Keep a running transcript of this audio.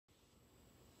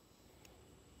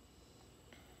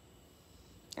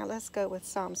Now let's go with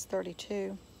Psalms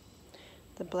 32,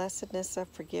 the blessedness of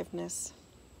forgiveness.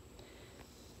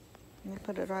 Let me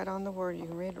put it right on the word. You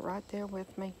can read it right there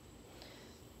with me.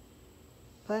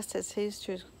 Blessed is he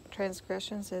whose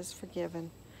transgressions is forgiven,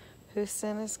 whose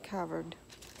sin is covered.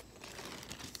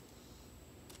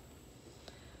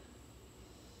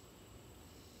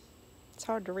 It's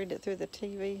hard to read it through the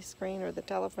TV screen or the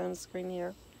telephone screen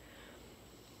here.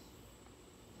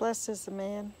 Blessed is the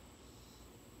man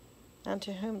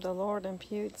unto whom the Lord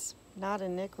imputes not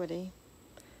iniquity,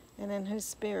 and in whose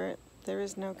spirit there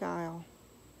is no guile.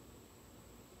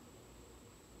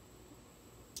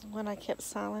 When I kept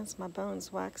silence, my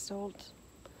bones waxed old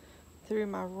through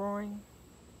my roaring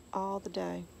all the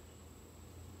day.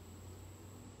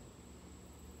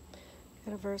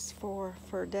 Go to verse 4.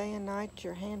 For day and night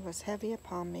your hand was heavy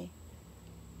upon me.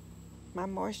 My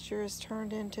moisture is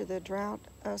turned into the drought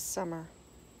of summer.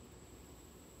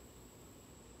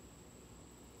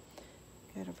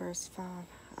 Go to verse 5.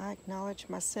 I acknowledge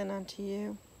my sin unto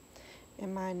you,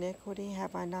 and my iniquity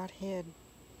have I not hid.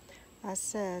 I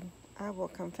said, I will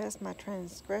confess my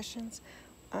transgressions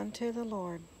unto the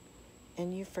Lord,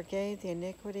 and you forgave the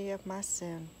iniquity of my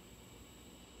sin.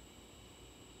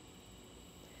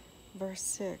 Verse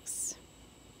 6.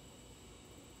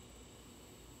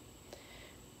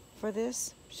 For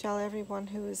this shall everyone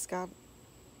who is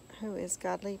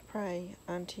godly pray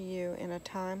unto you in a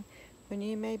time when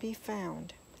you may be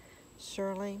found.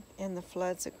 Surely in the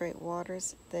floods of great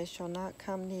waters they shall not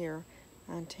come near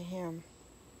unto him.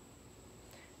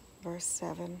 Verse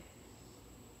 7.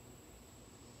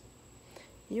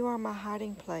 You are my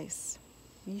hiding place.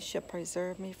 You shall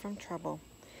preserve me from trouble.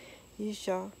 You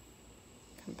shall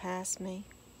compass me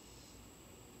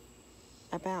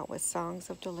about with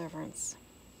songs of deliverance.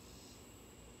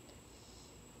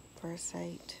 Verse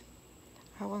 8.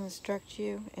 I will instruct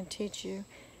you and teach you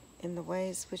in the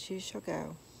ways which you shall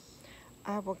go.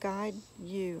 I will guide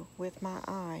you with my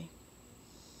eye.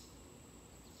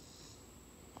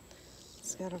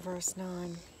 Let's go to verse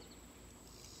 9.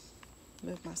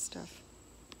 Move my stuff.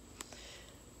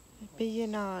 Be ye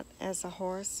not as a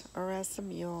horse or as a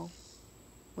mule,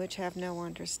 which have no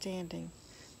understanding,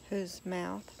 whose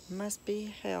mouth must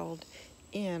be held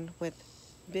in with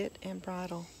bit and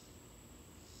bridle,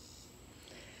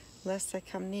 lest they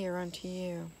come near unto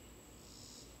you.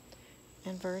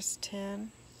 In verse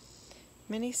 10,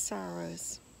 many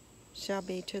sorrows shall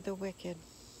be to the wicked,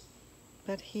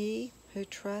 but he who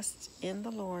trusts in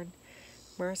the Lord,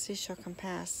 mercy shall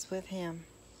compass with him.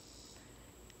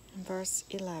 In verse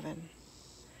 11,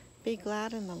 be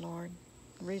glad in the Lord,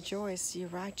 rejoice, ye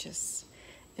righteous,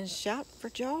 and shout for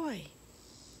joy,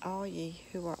 all ye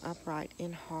who are upright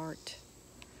in heart.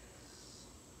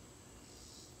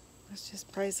 Let's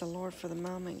just praise the Lord for the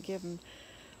moment. Give him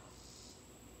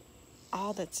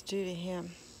all that's due to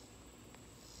him.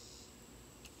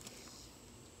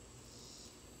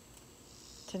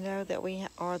 To know that we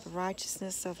are the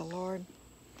righteousness of the Lord.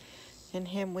 In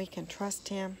him we can trust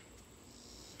him.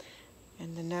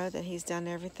 And to know that he's done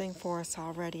everything for us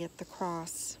already at the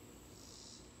cross.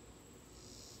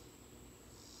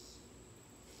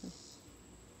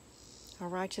 A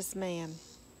righteous man.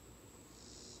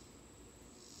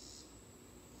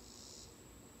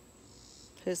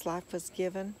 Whose life was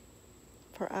given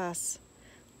for us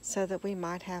so that we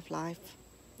might have life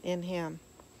in him.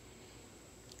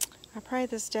 I pray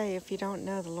this day, if you don't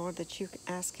know the Lord, that you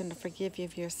ask him to forgive you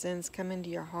of your sins, come into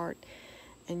your heart,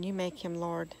 and you make him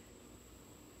Lord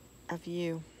of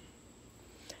you,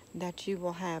 that you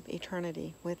will have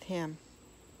eternity with him.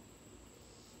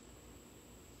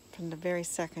 From the very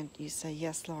second you say,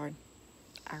 yes, Lord,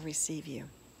 I receive you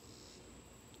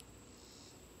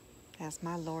as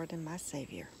my Lord and my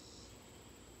Savior.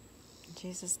 In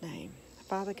Jesus' name.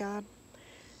 Father God,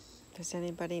 if there's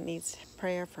anybody who needs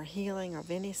prayer for healing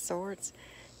of any sorts,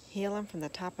 heal them from the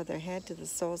top of their head to the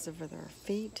soles of their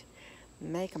feet.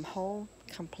 Make them whole,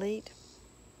 complete.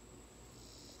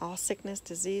 All sickness,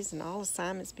 disease, and all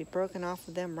assignments be broken off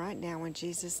of them right now in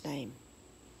Jesus' name.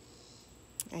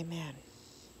 Amen.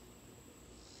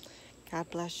 God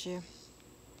bless you.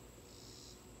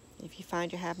 If you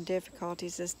find you're having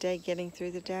difficulties this day getting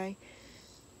through the day,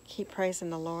 keep praising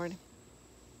the Lord.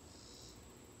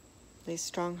 These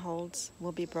strongholds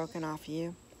will be broken off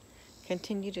you.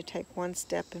 Continue to take one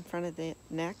step in front of the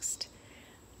next,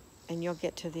 and you'll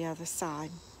get to the other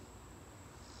side.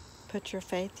 Put your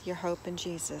faith, your hope in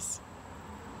Jesus.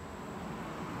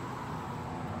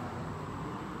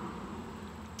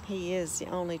 He is the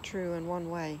only true and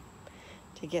one way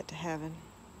to get to heaven.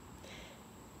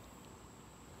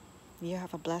 You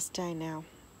have a blessed day now,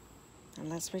 and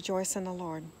let's rejoice in the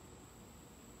Lord.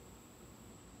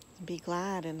 Be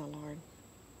glad in the Lord,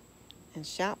 and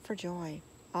shout for joy,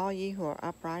 all ye who are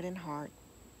upright in heart.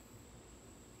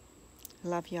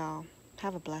 Love y'all.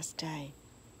 Have a blessed day.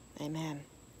 Amen.